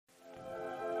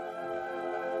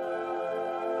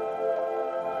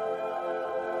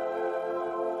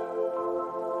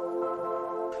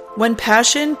When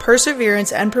passion,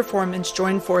 perseverance, and performance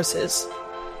join forces,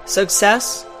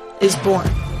 success is born.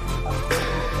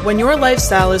 When your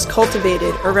lifestyle is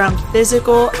cultivated around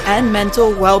physical and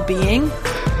mental well-being,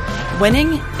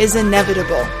 winning is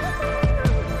inevitable.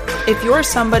 If you're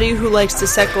somebody who likes to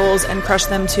set goals and crush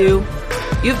them too,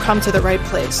 you've come to the right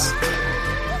place.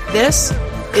 This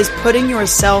is putting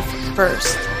yourself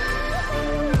first.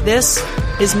 This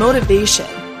is motivation.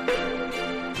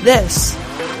 This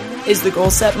is the Goal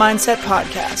Set Mindset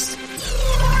Podcast.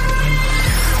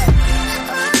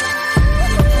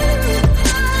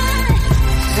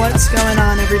 What's going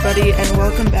on, everybody, and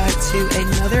welcome back to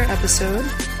another episode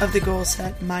of the Goal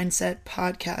Set Mindset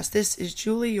Podcast. This is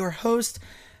Julie, your host,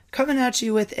 coming at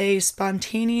you with a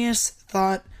spontaneous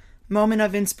thought, moment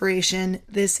of inspiration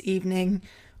this evening.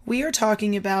 We are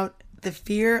talking about the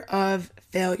fear of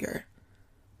failure.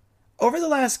 Over the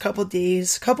last couple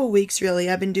weeks, really,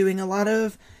 I've been doing a lot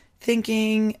of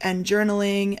thinking and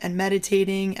journaling and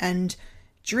meditating and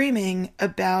dreaming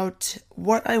about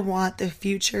what I want the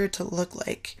future to look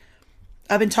like.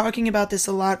 I've been talking about this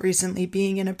a lot recently,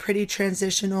 being in a pretty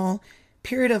transitional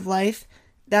period of life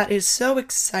that is so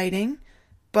exciting,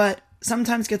 but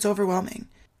sometimes gets overwhelming.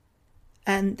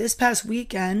 And this past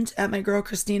weekend at my girl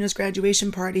Christina's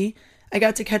graduation party, I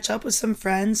got to catch up with some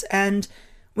friends, and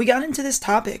we got into this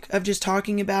topic of just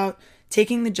talking about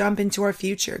taking the jump into our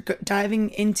future, diving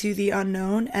into the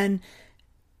unknown and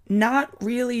not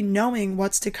really knowing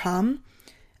what's to come.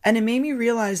 And it made me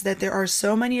realize that there are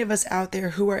so many of us out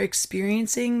there who are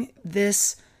experiencing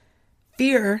this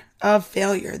fear of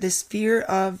failure, this fear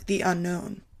of the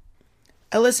unknown.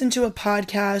 I listened to a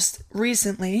podcast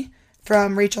recently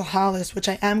from Rachel Hollis, which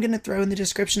I am going to throw in the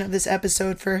description of this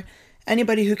episode for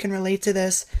anybody who can relate to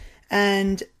this.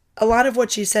 And a lot of what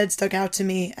she said stuck out to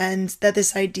me, and that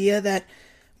this idea that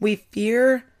we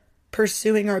fear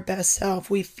pursuing our best self,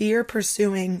 we fear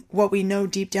pursuing what we know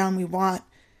deep down we want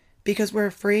because we're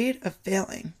afraid of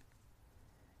failing.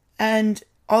 And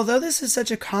although this is such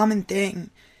a common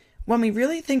thing, when we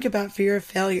really think about fear of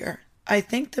failure, I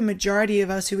think the majority of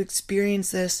us who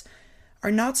experience this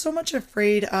are not so much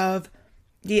afraid of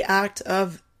the act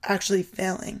of actually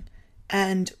failing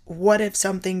and what if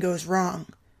something goes wrong.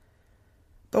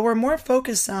 But we're more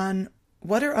focused on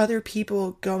what are other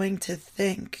people going to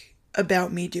think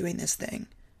about me doing this thing.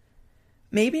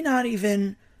 Maybe not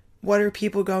even what are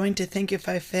people going to think if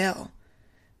I fail,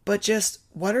 but just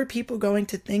what are people going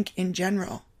to think in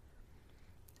general.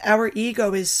 Our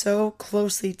ego is so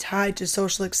closely tied to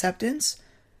social acceptance,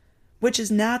 which is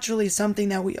naturally something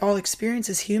that we all experience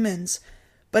as humans,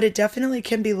 but it definitely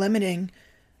can be limiting,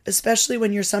 especially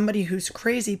when you're somebody who's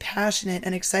crazy passionate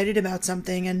and excited about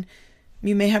something and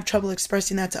you may have trouble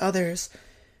expressing that to others.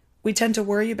 We tend to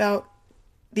worry about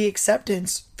the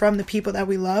acceptance from the people that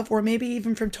we love, or maybe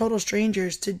even from total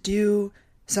strangers, to do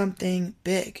something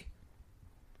big.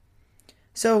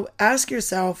 So ask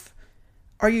yourself,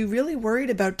 are you really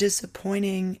worried about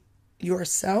disappointing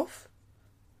yourself?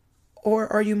 Or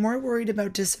are you more worried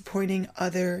about disappointing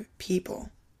other people?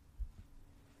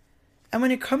 And when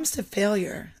it comes to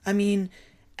failure,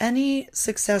 any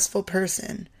successful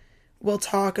person will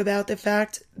talk about the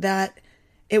fact that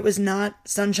it was not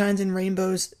sunshines and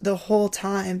rainbows the whole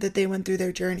time that they went through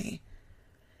their journey.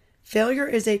 Failure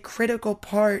is a critical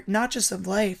part, not just of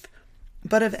life,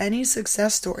 but of any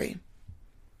success story.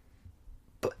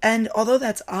 And although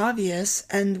that's obvious,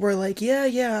 and we're like,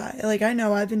 yeah, I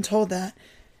know, I've been told that,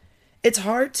 it's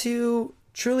hard to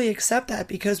truly accept that,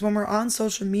 because when we're on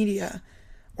social media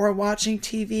or watching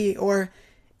TV or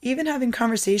even having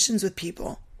conversations with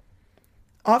people,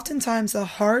 oftentimes the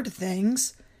hard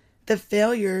things, the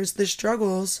failures, the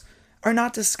struggles are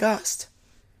not discussed.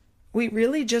 We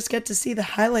really just get to see the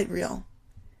highlight reel,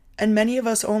 and many of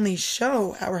us only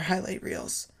show our highlight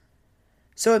reels.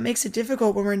 So it makes it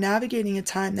difficult when we're navigating a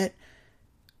time that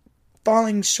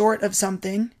falling short of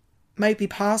something might be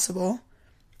possible.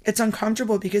 It's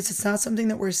uncomfortable because it's not something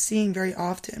that we're seeing very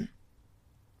often.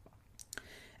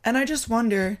 And I just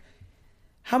wonder,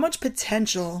 how much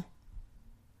potential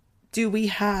do we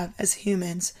have as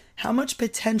humans? How much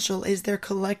potential is there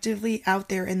collectively out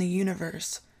there in the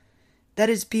universe that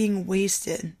is being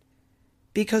wasted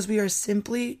because we are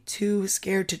simply too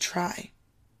scared to try?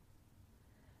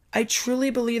 I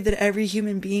truly believe that every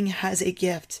human being has a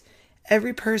gift.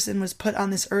 Every person was put on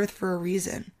this earth for a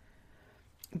reason.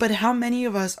 But how many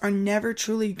of us are never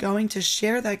truly going to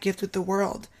share that gift with the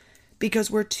world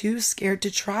because we're too scared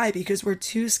to try, because we're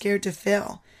too scared to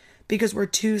fail, because we're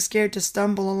too scared to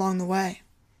stumble along the way?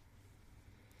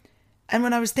 And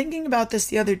when I was thinking about this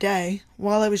the other day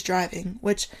while I was driving,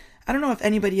 which I don't know if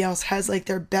anybody else has like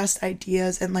their best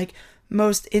ideas and like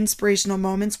most inspirational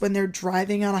moments when they're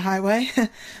driving on a highway,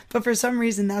 but for some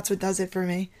reason that's what does it for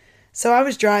me. So I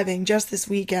was driving just this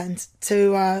weekend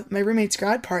to my roommate's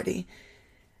grad party,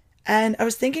 and I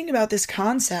was thinking about this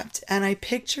concept, and I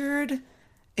pictured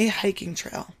a hiking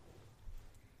trail.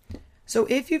 So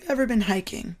if you've ever been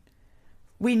hiking,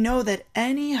 we know that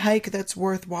any hike that's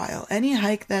worthwhile, any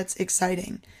hike that's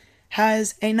exciting,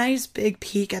 has a nice big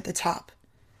peak at the top.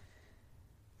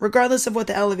 Regardless of what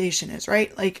the elevation is,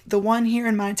 right? Like the one here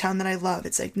in my town that I love,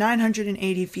 it's like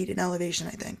 980 feet in elevation,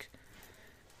 I think.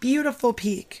 Beautiful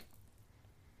peak.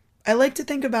 I like to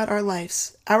think about our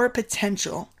lives, our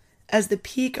potential, as the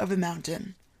peak of a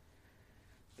mountain.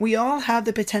 We all have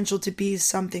the potential to be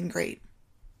something great.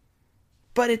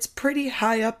 But it's pretty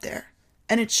high up there,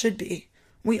 and it should be.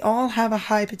 We all have a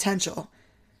high potential.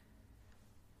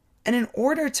 And in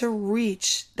order to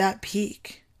reach that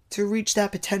peak, to reach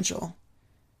that potential,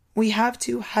 we have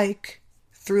to hike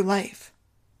through life.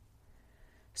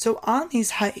 So on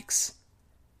these hikes,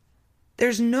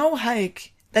 there's no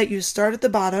hike that you start at the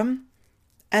bottom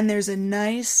and there's a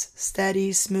nice,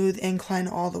 steady, smooth incline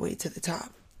all the way to the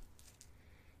top.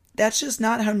 That's just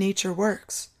not how nature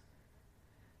works.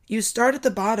 You start at the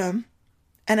bottom,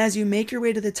 and as you make your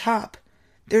way to the top,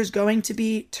 there's going to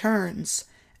be turns,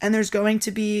 and there's going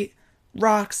to be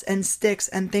rocks and sticks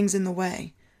and things in the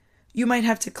way. You might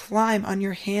have to climb on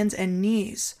your hands and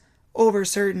knees over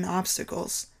certain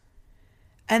obstacles.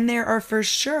 And there are for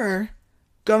sure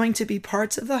going to be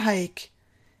parts of the hike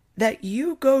that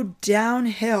you go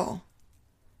downhill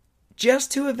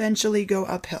just to eventually go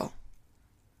uphill.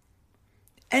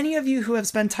 Any of you who have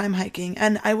spent time hiking,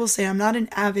 and I will say I'm not an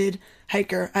avid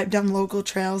hiker, I've done local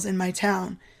trails in my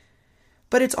town,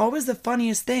 but it's always the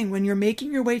funniest thing when you're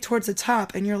making your way towards the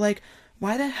top and you're like,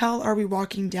 why the hell are we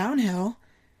walking downhill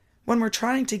when we're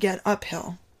trying to get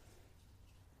uphill?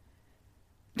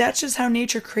 That's just how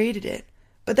nature created it.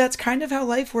 But that's kind of how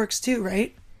life works too,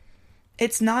 right?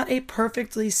 It's not a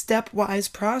perfectly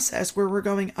stepwise process where we're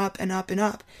going up and up and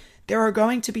up. There are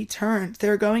going to be turns.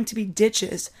 There are going to be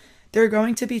ditches. There are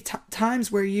going to be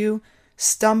times where you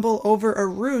stumble over a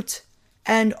root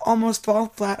and almost fall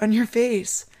flat on your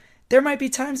face. There might be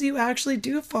times you actually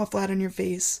do fall flat on your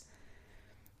face.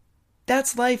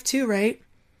 That's life too, right?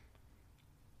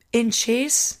 In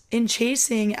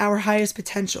chasing our highest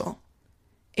potential,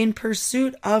 in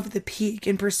pursuit of the peak,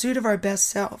 in pursuit of our best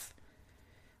self,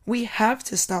 we have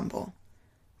to stumble.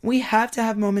 We have to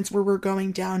have moments where we're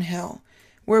going downhill,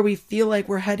 where we feel like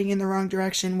we're heading in the wrong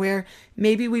direction, where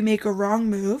maybe we make a wrong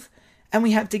move and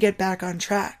we have to get back on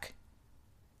track.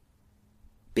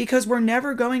 Because we're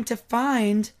never going to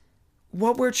find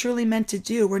what we're truly meant to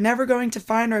do. We're never going to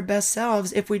find our best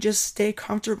selves if we just stay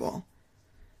comfortable.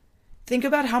 Think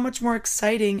about how much more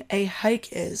exciting a hike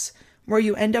is, where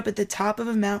you end up at the top of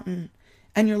a mountain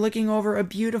and you're looking over a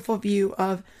beautiful view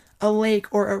of a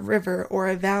lake or a river or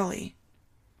a valley,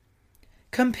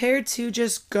 compared to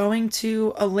just going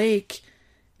to a lake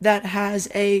that has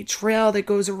a trail that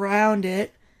goes around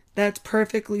it that's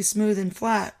perfectly smooth and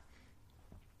flat.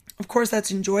 Of course,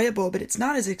 that's enjoyable, but it's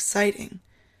not as exciting.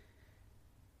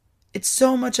 It's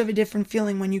so much of a different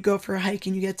feeling when you go for a hike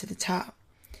and you get to the top.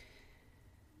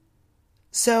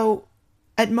 So,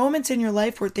 at moments in your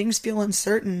life where things feel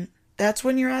uncertain, that's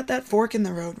when you're at that fork in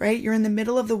the road, right? You're in the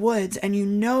middle of the woods and you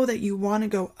know that you want to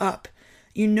go up.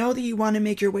 You know that you want to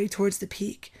make your way towards the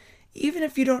peak. Even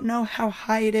if you don't know how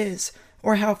high it is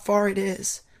or how far it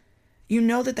is, you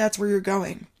know that that's where you're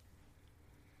going.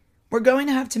 We're going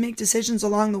to have to make decisions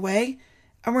along the way,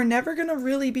 and we're never going to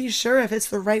really be sure if it's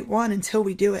the right one until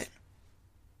we do it.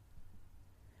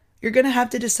 You're going to have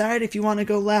to decide if you want to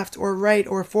go left or right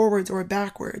or forwards or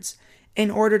backwards in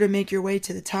order to make your way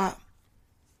to the top.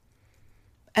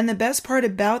 And the best part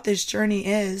about this journey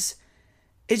is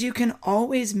you can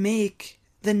always make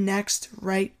the next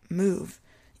right move.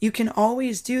 You can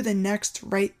always do the next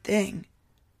right thing.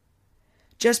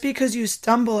 Just because you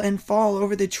stumble and fall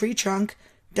over the tree trunk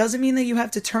doesn't mean that you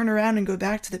have to turn around and go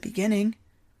back to the beginning.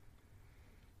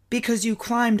 Because you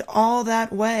climbed all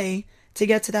that way to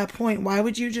get to that point, why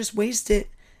would you just waste it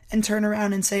and turn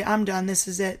around and say, I'm done, this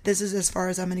is it, this is as far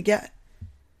as I'm going to get?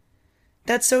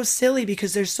 That's so silly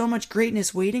because there's so much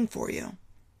greatness waiting for you.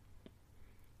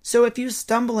 So if you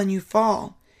stumble and you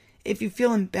fall, if you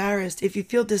feel embarrassed, if you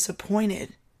feel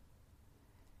disappointed,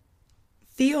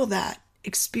 feel that,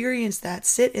 experience that,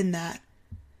 sit in that,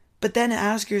 but then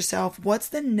ask yourself, what's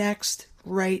the next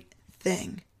right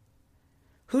thing?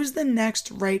 Who's the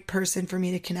next right person for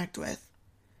me to connect with?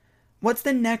 What's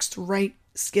the next right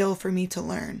skill for me to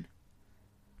learn?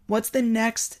 What's the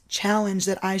next challenge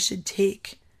that I should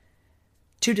take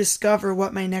to discover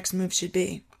what my next move should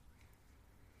be?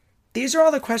 These are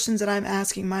all the questions that I'm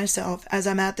asking myself as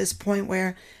I'm at this point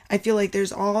where I feel like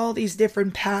there's all these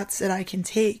different paths that I can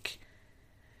take,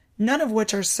 none of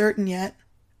which are certain yet,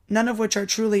 none of which are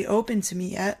truly open to me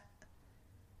yet.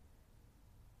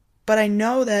 But I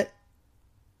know that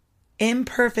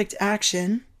imperfect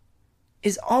action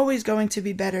is always going to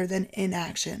be better than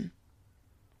inaction.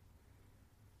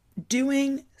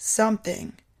 Doing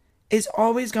something is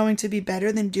always going to be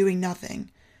better than doing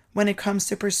nothing when it comes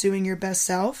to pursuing your best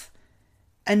self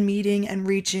and meeting and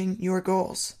reaching your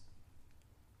goals.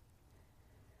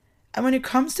 And when it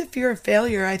comes to fear of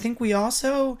failure, I think we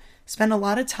also spend a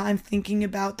lot of time thinking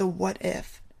about the what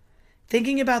if,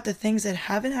 thinking about the things that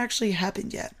haven't actually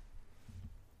happened yet.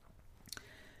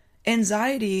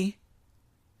 Anxiety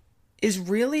is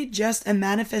really just a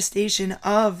manifestation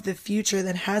of the future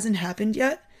that hasn't happened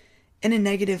yet in a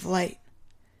negative light.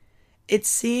 It's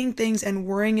seeing things and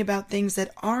worrying about things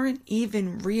that aren't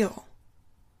even real.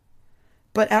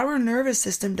 But our nervous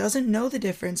system doesn't know the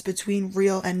difference between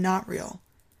real and not real.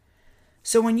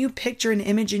 So when you picture an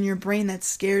image in your brain that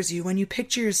scares you, when you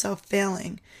picture yourself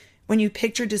failing, when you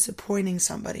picture disappointing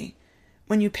somebody,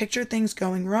 when you picture things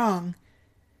going wrong,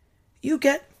 you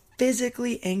get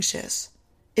physically anxious.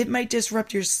 It might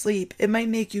disrupt your sleep. It might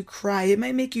make you cry. It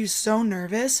might make you so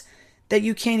nervous that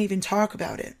you can't even talk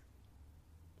about it.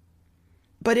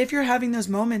 But if you're having those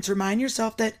moments, remind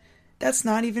yourself that that's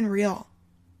not even real.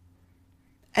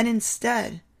 And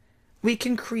instead, we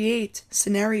can create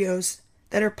scenarios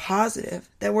that are positive,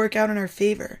 that work out in our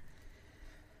favor.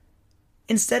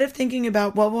 Instead of thinking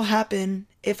about what will happen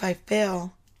if I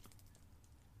fail,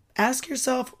 ask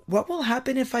yourself, what will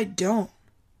happen if I don't?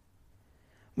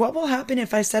 What will happen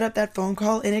if I set up that phone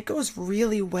call and it goes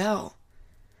really well?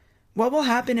 What will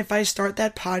happen if I start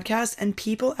that podcast and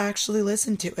people actually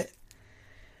listen to it?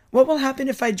 What will happen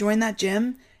if I join that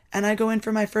gym and I go in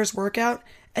for my first workout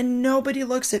and nobody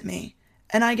looks at me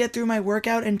and I get through my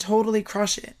workout and totally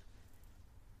crush it?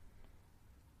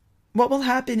 What will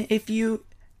happen if you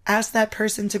ask that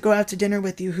person to go out to dinner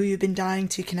with you who you've been dying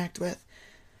to connect with?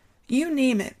 You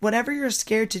name it, whatever you're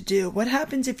scared to do. What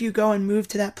happens if you go and move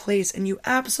to that place and you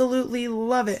absolutely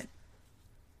love it?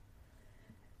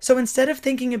 So instead of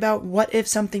thinking about what if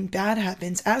something bad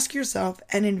happens, ask yourself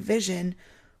and envision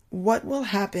what will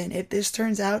happen if this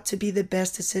turns out to be the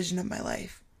best decision of my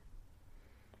life.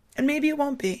 And maybe it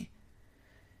won't be.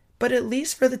 But at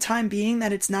least for the time being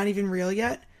that it's not even real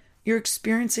yet, you're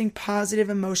experiencing positive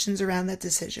emotions around that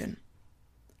decision.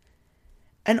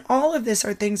 And all of this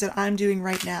are things that I'm doing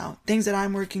right now, things that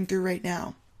I'm working through right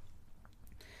now.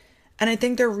 And I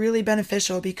think they're really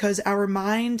beneficial because our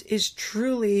mind is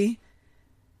truly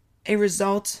a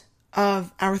result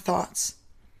of our thoughts.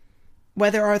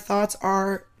 Whether our thoughts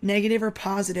are negative or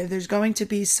positive, there's going to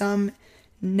be some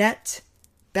net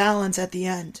balance at the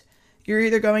end. You're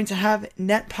either going to have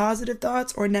net positive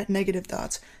thoughts or net negative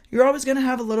thoughts. You're always going to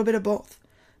have a little bit of both.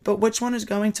 But which one is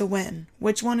going to win?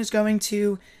 Which one is going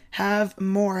to have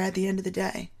more at the end of the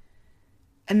day?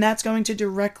 And that's going to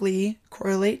directly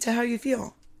correlate to how you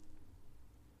feel.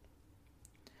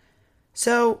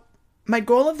 So, my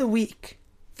goal of the week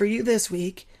for you this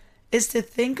week is to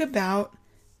think about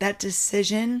that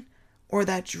decision or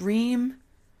that dream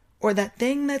or that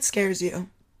thing that scares you.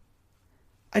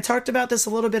 I talked about this a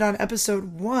little bit on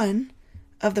episode 1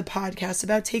 of the podcast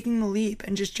about taking the leap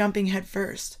and just jumping head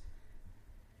first.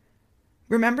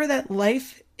 Remember that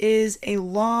life is a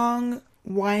long,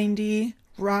 windy,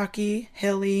 rocky,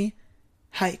 hilly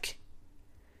hike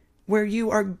where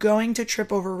you are going to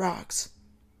trip over rocks.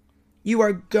 You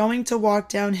are going to walk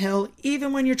downhill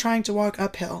even when you're trying to walk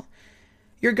uphill.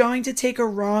 You're going to take a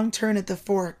wrong turn at the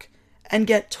fork and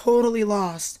get totally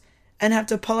lost and have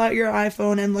to pull out your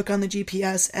iPhone and look on the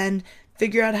GPS and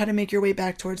figure out how to make your way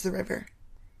back towards the river.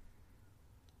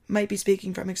 Might be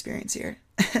speaking from experience here.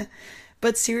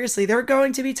 But seriously, there are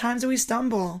going to be times that we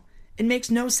stumble. It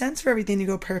makes no sense for everything to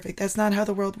go perfect. That's not how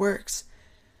the world works.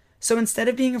 So instead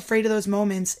of being afraid of those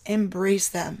moments, embrace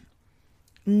them.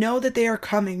 Know that they are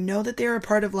coming. Know that they are a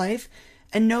part of life.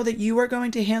 And know that you are going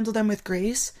to handle them with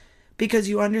grace because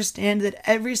you understand that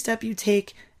every step you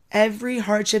take, every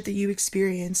hardship that you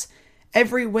experience,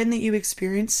 every win that you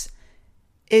experience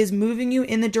is moving you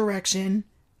in the direction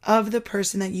of the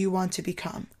person that you want to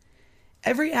become.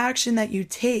 Every action that you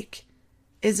take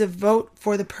is a vote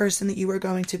for the person that you are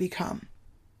going to become.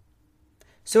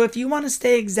 So if you want to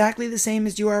stay exactly the same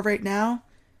as you are right now,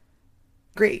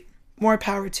 great, more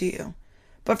power to you.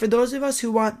 But for those of us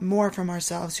who want more from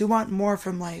ourselves, who want more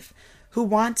from life, who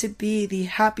want to be the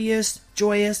happiest,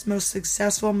 joyous, most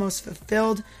successful, most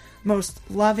fulfilled, most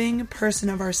loving person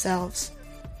of ourselves,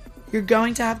 You're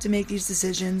going to have to make these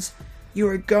decisions. You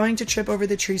are going to trip over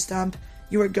the tree stump.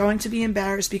 You are going to be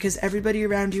embarrassed because everybody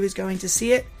around you is going to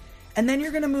see it. And then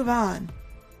you're going to move on.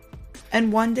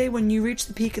 And one day when you reach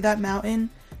the peak of that mountain,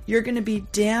 you're going to be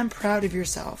damn proud of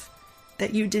yourself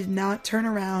that you did not turn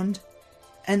around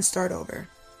and start over.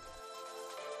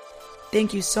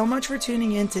 Thank you so much for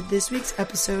tuning in to this week's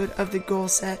episode of the Goal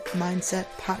Set Mindset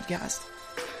Podcast.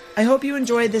 I hope you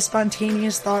enjoyed this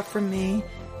spontaneous thought from me.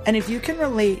 And if you can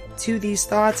relate to these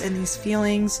thoughts and these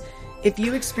feelings, if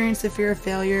you experience the fear of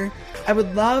failure, I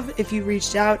would love if you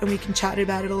reached out and we can chat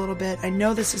about it a little bit. I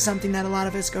know this is something that a lot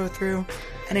of us go through,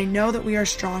 and I know that we are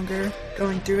stronger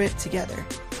going through it together.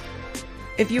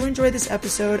 If you enjoyed this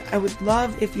episode, I would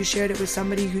love if you shared it with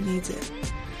somebody who needs it.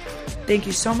 Thank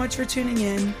you so much for tuning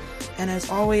in, and as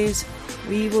always,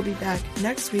 we will be back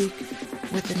next week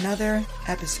with another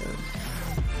episode.